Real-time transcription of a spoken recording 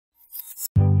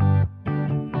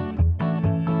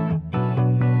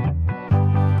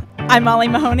I'm Molly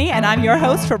Mahoney, and I'm your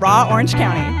host for Raw Orange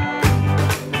County.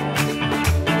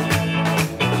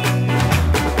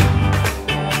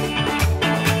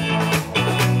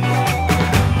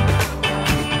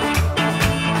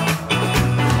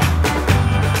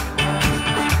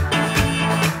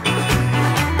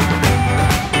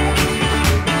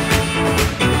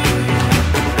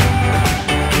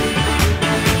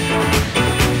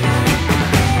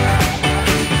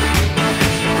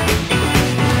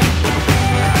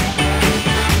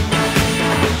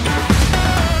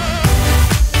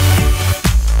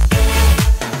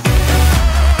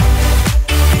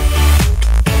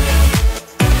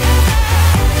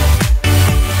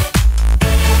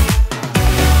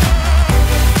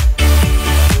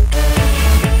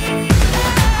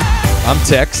 I'm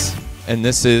Tex, and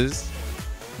this is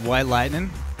White Lightning,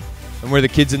 and we're the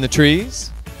Kids in the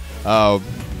Trees. We're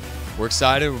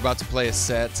excited. We're about to play a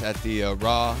set at the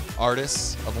Raw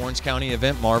Artists of Orange County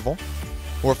event, Marvel.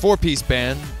 We're a four-piece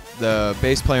band. The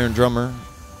bass player and drummer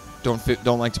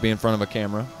don't like to be in front of a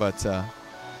camera, but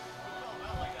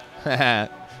well,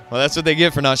 that's what they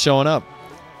get for not showing up.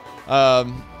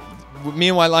 Me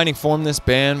and White Lightning formed this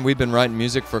band. We've been writing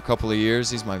music for a couple of years.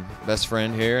 He's my best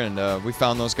friend here, and we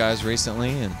found those guys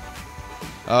recently. And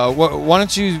why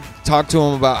don't you talk to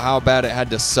him about how bad it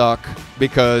had to suck?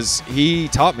 Because he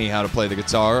taught me how to play the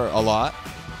guitar a lot,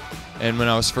 and when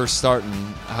I was first starting,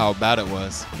 how bad it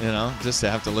was, just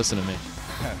to have to listen to me.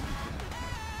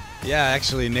 Yeah,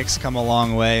 actually, Nick's come a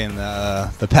long way in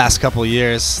the past couple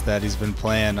years that he's been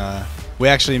playing. We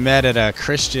actually met at a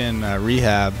Christian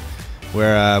rehab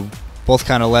where both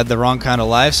kind of led the wrong kind of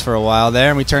lives for a while there,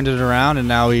 and we turned it around, and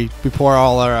now we pour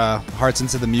all our hearts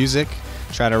into the music,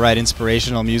 try to write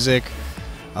inspirational music.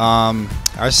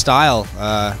 Our style,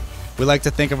 we like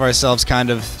to think of ourselves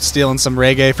kind of stealing some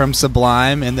reggae from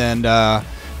Sublime and then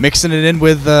mixing it in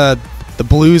with the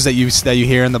blues that you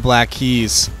hear in the Black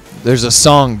Keys. There's a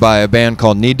song by a band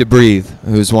called Need to Breathe,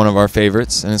 who's one of our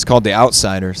favorites, and it's called The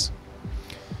Outsiders.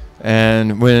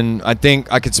 And when I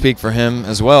think I could speak for him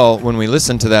as well, when we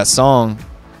listen to that song,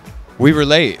 we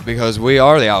relate because we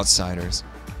are the outsiders.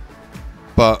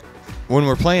 But when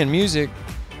we're playing music,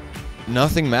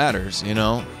 nothing matters,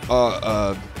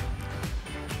 how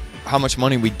much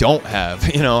money we don't have,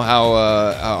 how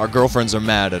our girlfriends are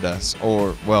mad at us,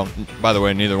 or, well, by the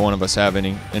way, neither one of us have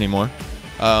any anymore.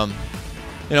 All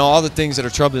the things that are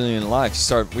troubling in life,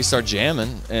 we start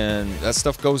jamming, and that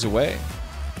stuff goes away.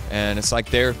 And it's like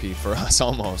therapy for us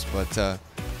almost. But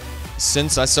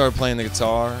since I started playing the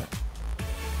guitar,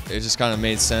 it just kind of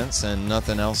made sense, and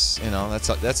nothing else.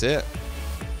 That's it.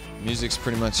 Music's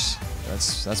pretty much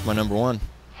that's my number one.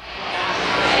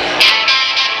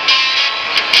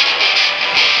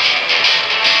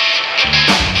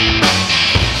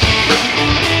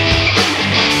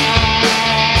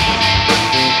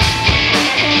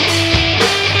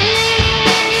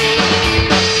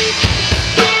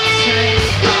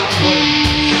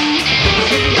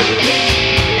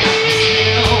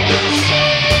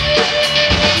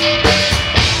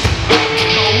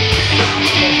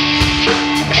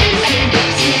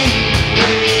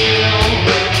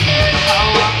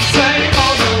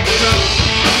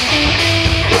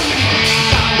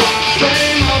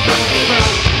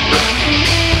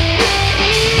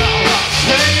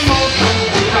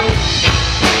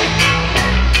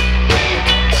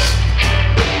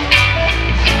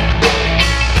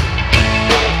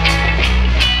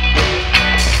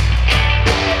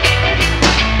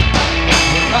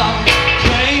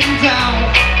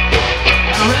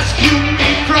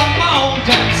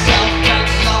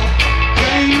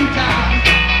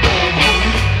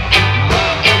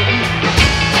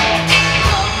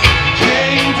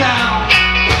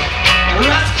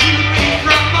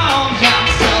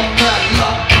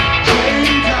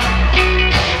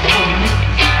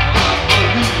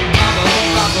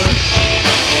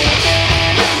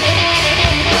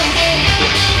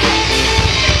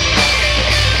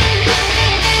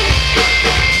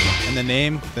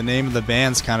 The name of the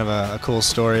band's kind of a cool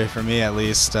story for me, at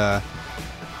least. I'm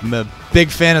a big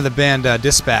fan of the band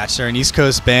Dispatch. They're an East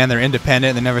Coast band. They're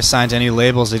independent. They never signed to any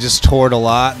labels. They just toured a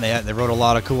lot, and they wrote a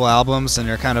lot of cool albums, and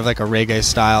they're kind of like a reggae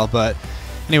style. But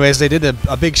anyways, they did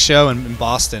a big show in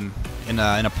Boston in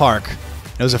a park.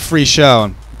 It was a free show,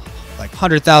 and like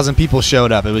 100,000 people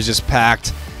showed up. It was just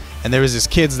packed. And there was these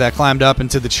kids that climbed up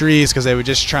into the trees because they were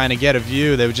just trying to get a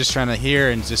view. They were just trying to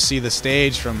hear and just see the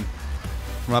stage from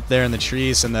up there in the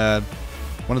trees. And I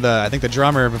think the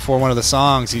drummer, before one of the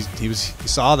songs, he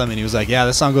saw them and he was like, "Yeah,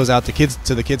 this song goes out to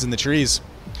the kids in the trees."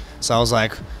 So I was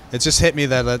like, it just hit me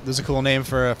that there's a cool name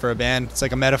for a band. It's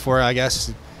like a metaphor, I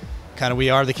guess. kind of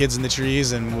we are the kids in the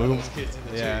trees, and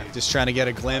just trying to get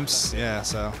a glimpse. Yeah,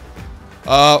 so.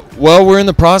 Well, we're in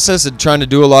the process of trying to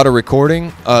do a lot of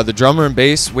recording. The drummer and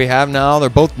bass we have now,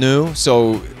 they're both new,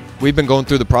 so we've been going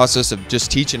through the process of just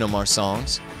teaching them our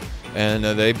songs, and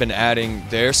they've been adding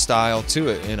their style to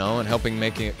it, and helping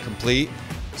making it complete.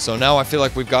 So now I feel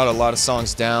like we've got a lot of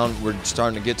songs down. We're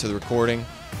starting to get to the recording.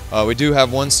 We do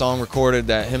have one song recorded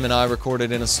that him and I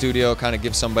recorded in a studio, kind of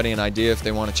give somebody an idea if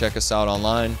they want to check us out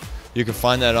online. You can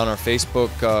find that on our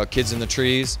Facebook, Kids in the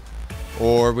Trees,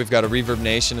 or we've got a Reverb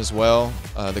Nation as well,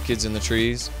 the Kids in the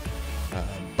Trees.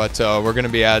 But we're going to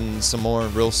be adding some more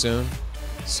real soon,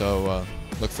 so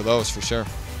look for those for sure.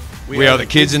 We are the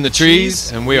Kids in the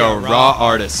Trees, and we are raw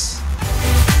artists.